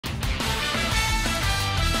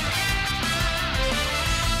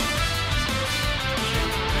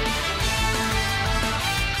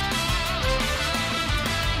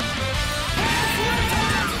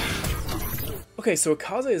Okay, so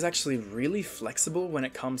Akaza is actually really flexible when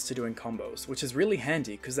it comes to doing combos, which is really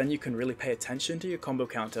handy because then you can really pay attention to your combo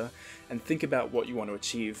counter and think about what you want to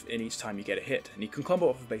achieve in each time you get a hit. And you can combo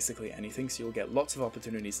off of basically anything, so you'll get lots of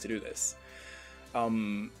opportunities to do this.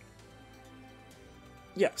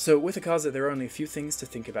 Yeah, so with Akaza, there are only a few things to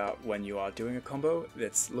think about when you are doing a combo.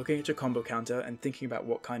 It's looking at your combo counter and thinking about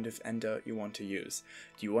what kind of ender you want to use.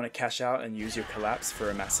 Do you want to cash out and use your collapse for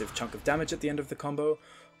a massive chunk of damage at the end of the combo?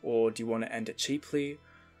 Or do you want to end it cheaply?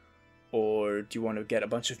 Or do you want to get a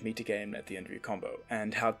bunch of meter gain at the end of your combo?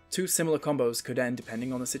 And how two similar combos could end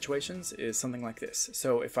depending on the situations is something like this.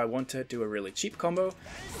 So if I want to do a really cheap combo,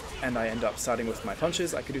 and I end up starting with my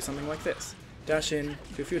punches, I could do something like this. Dash in,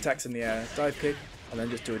 do a few attacks in the air, dive kick, and then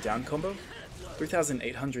just do a down combo.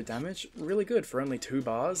 3,800 damage, really good for only 2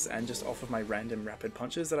 bars, and just off of my random rapid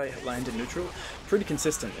punches that I land in neutral, pretty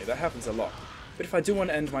consistently. That happens a lot. But if I do want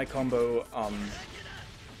to end my combo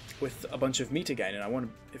with a bunch of meter gain, and I want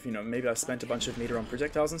to, if you know, maybe I've spent a bunch of meter on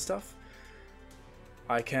projectiles and stuff,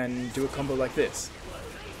 I can do a combo like this,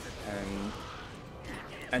 and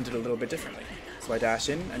end it a little bit differently. So I dash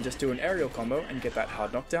in and just do an aerial combo and get that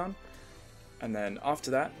hard knockdown. And then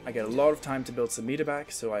after that, I get a lot of time to build some meter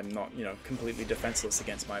back, so I'm not, you know, completely defenseless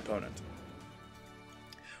against my opponent.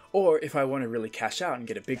 Or if I want to really cash out and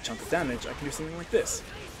get a big chunk of damage, I can do something like this.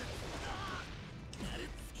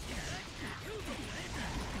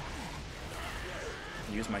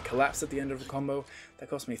 Use my collapse at the end of the combo. That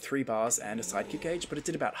cost me 3 bars and a sidekick gauge, but it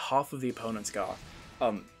did about half of the opponent's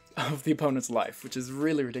life, which is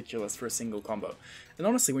really ridiculous for a single combo. And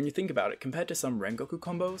honestly, when you think about it, compared to some Rengoku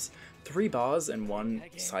combos, 3 bars and 1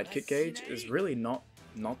 sidekick gauge is really not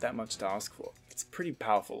that much to ask for. It's pretty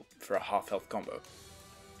powerful for a half health combo.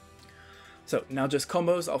 So now just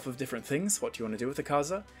combos off of different things. What do you want to do with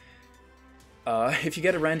Akaza? If you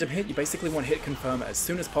get a random hit, you basically want hit confirm as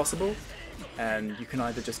soon as possible, and you can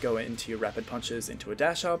either just go into your rapid punches into a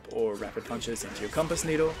dash up, or rapid punches into your compass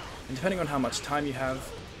needle, and depending on how much time you have,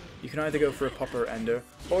 you can either go for a popper or ender,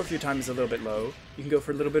 or if your time is a little bit low, you can go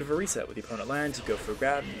for a little bit of a reset. With the opponent lands, you go for a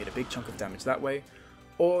grab, and you get a big chunk of damage that way,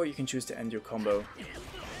 or you can choose to end your combo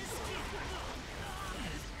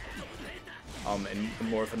in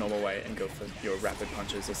more of a normal way and go for your rapid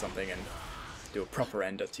punches or something and do a proper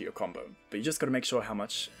ender to your combo. But you just gotta make sure how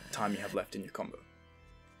much time you have left in your combo.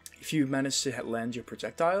 If you manage to land your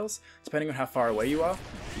projectiles, depending on how far away you are,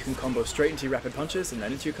 you can combo straight into your rapid punches and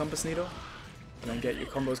then into your compass needle, and then get your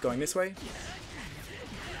combos going this way.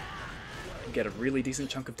 You get a really decent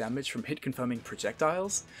chunk of damage from hit confirming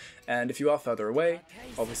projectiles, and if you are further away,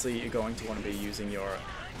 obviously you're going to want to be using your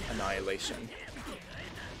annihilation.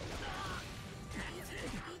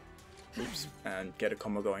 Oops, and get a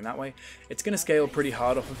combo going that way. It's going to scale pretty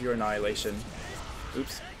hard off of your annihilation.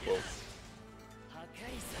 Oops, whoa.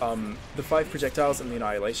 The 5 projectiles and the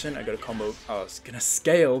annihilation are going to combo. Oh, it's going to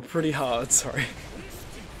scale pretty hard, sorry.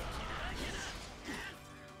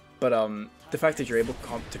 But the fact that you're able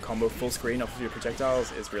to combo full screen off of your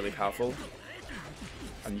projectiles is really powerful.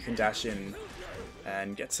 And you can dash in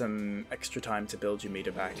and get some extra time to build your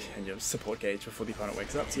meter back and your support gauge before the opponent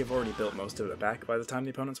wakes up, so you've already built most of it back by the time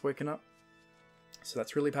the opponent's waking up. So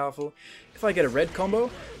that's really powerful. If I get a red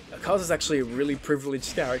combo, Akaza's actually a really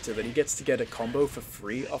privileged character that he gets to get a combo for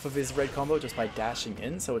free off of his red combo just by dashing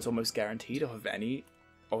in, so it's almost guaranteed off of any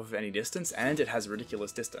distance, and it has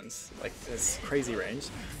ridiculous distance. Like, there's crazy range.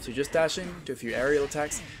 So you just dash in, do a few aerial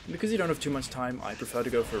attacks, and because you don't have too much time, I prefer to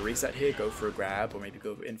go for a reset here, go for a grab, or maybe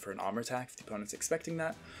go in for an armor attack if the opponent's expecting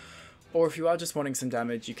that. Or if you are just wanting some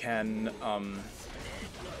damage, you can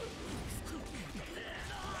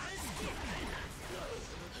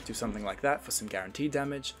do something like that for some guaranteed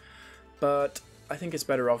damage, but I think it's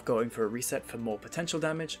better off going for a reset for more potential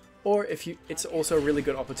damage, or it's also a really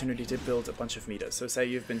good opportunity to build a bunch of meter. So say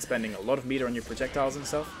you've been spending a lot of meter on your projectiles and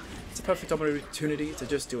stuff, it's a perfect opportunity to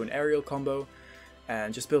just do an aerial combo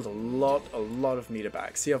and just build a lot of meter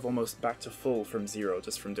back. See, I've almost back to full from 0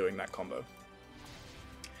 just from doing that combo.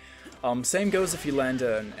 Same goes if you land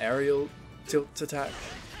an aerial tilt attack.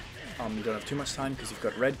 You don't have too much time because you've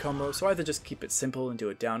got red combo, so either just keep it simple and do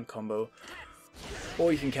a down combo,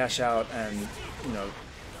 or you can cash out and, you know,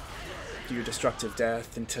 do your destructive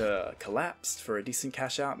death into collapsed for a decent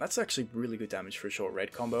cash out. That's actually really good damage for a short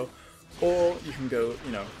red combo. Or you can go,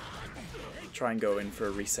 you know, try and go in for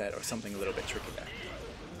a reset or something a little bit tricky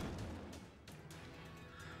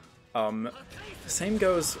there. Same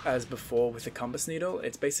goes as before with the compass needle.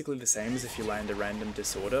 It's basically the same as if you land a random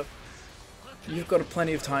disorder. You've got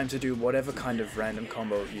plenty of time to do whatever kind of random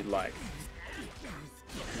combo you'd like.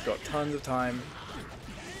 You've got tons of time.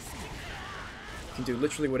 You can do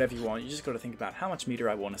literally whatever you want. You just got to think about how much meter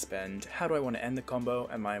I want to spend, how do I want to end the combo,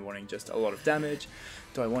 am I wanting just a lot of damage,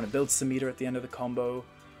 do I want to build some meter at the end of the combo,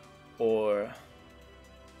 or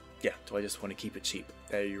yeah, do I just want to keep it cheap?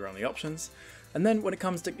 There are your only options. And then when it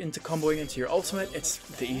comes into comboing into your ultimate, it's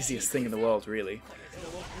the easiest thing in the world, really.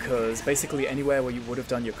 Because basically anywhere where you would have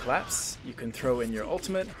done your collapse, you can throw in your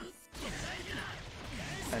ultimate,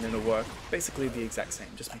 and it'll work basically the exact same.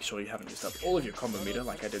 Just make sure you haven't used up all of your combo meter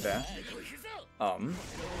like I did there.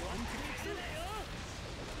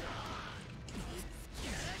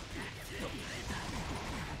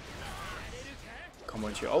 Combo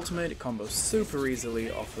into your ultimate, it combos super easily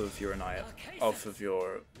off of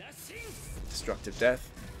your destructive death.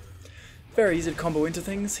 Very easy to combo into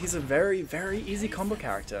things. He's a very, very easy combo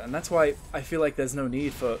character, and that's why I feel like there's no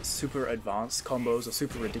need for super advanced combos or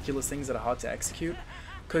super ridiculous things that are hard to execute,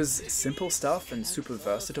 because simple stuff and super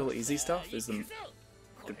versatile, easy stuff is the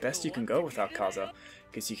best you can go with Akaza,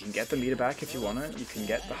 because you can get the meter back if you want it, you can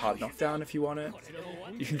get the hard knockdown if you want it,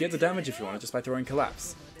 you can get the damage if you want it just by throwing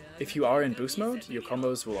collapse. If you are in boost mode, your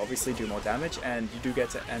combos will obviously do more damage, and you do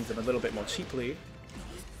get to end them a little bit more cheaply,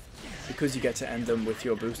 because you get to end them with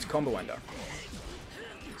your boost combo ender.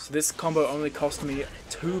 So this combo only cost me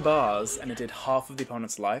 2 bars, and it did half of the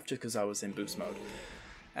opponent's life just because I was in boost mode.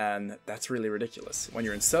 And that's really ridiculous. When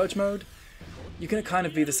you're in surge mode, you're going to kind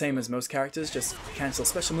of be the same as most characters, just cancel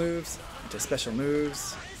special moves into special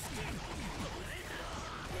moves,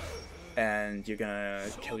 and you're gonna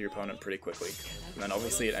kill your opponent pretty quickly. And then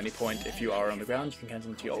obviously at any point, if you are on the ground, you can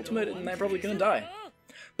cancel into your ultimate and they're probably gonna die.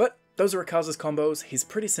 But those are Akaza's combos. He's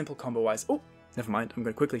pretty simple combo-wise. Oh, never mind, I'm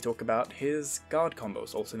gonna quickly talk about his guard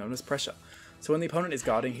combos, also known as pressure. So when the opponent is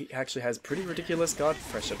guarding, he actually has pretty ridiculous guard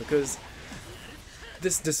pressure, because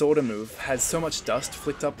this disorder move has so much dust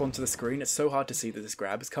flicked up onto the screen, it's so hard to see that this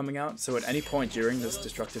grab is coming out, so at any point during this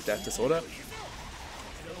destructive death disorder,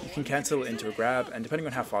 you can cancel into a grab, and depending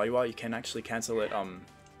on how far you are, you can actually cancel it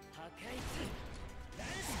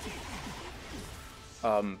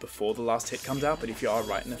before the last hit comes out, but if you are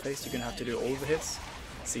right in the face, you're going to have to do all of the hits.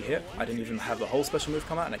 See here, I didn't even have the whole special move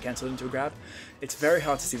come out and I cancelled into a grab. It's very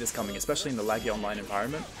hard to see this coming, especially in the laggy online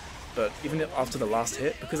environment, but even after the last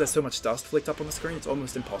hit, because there's so much dust flicked up on the screen, it's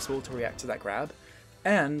almost impossible to react to that grab.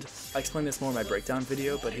 And I explained this more in my breakdown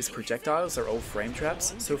video, but his projectiles are all frame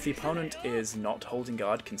traps, so if the opponent is not holding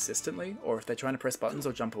guard consistently, or if they're trying to press buttons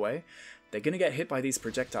or jump away, they're going to get hit by these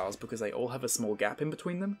projectiles because they all have a small gap in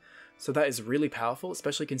between them. So that is really powerful,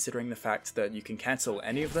 especially considering the fact that you can cancel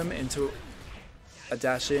any of them into a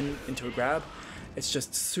dash in, into a grab. It's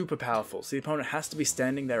just super powerful, so the opponent has to be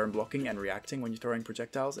standing there and blocking and reacting when you're throwing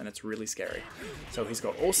projectiles, and it's really scary. So he's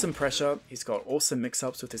got awesome pressure, he's got awesome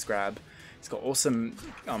mix-ups with his grab, he's got awesome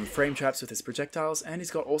frame traps with his projectiles, and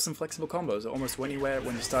he's got awesome flexible combos. Almost anywhere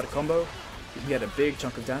when you start a combo, you can get a big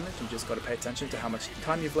chunk of damage. You just got to pay attention to how much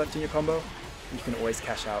time you've left in your combo, and you can always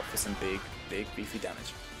cash out for some big beefy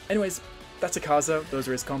damage. Anyways, that's Akaza, those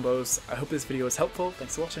are his combos. I hope this video was helpful,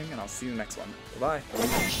 thanks for watching, and I'll see you in the next one.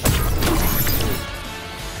 Bye-bye!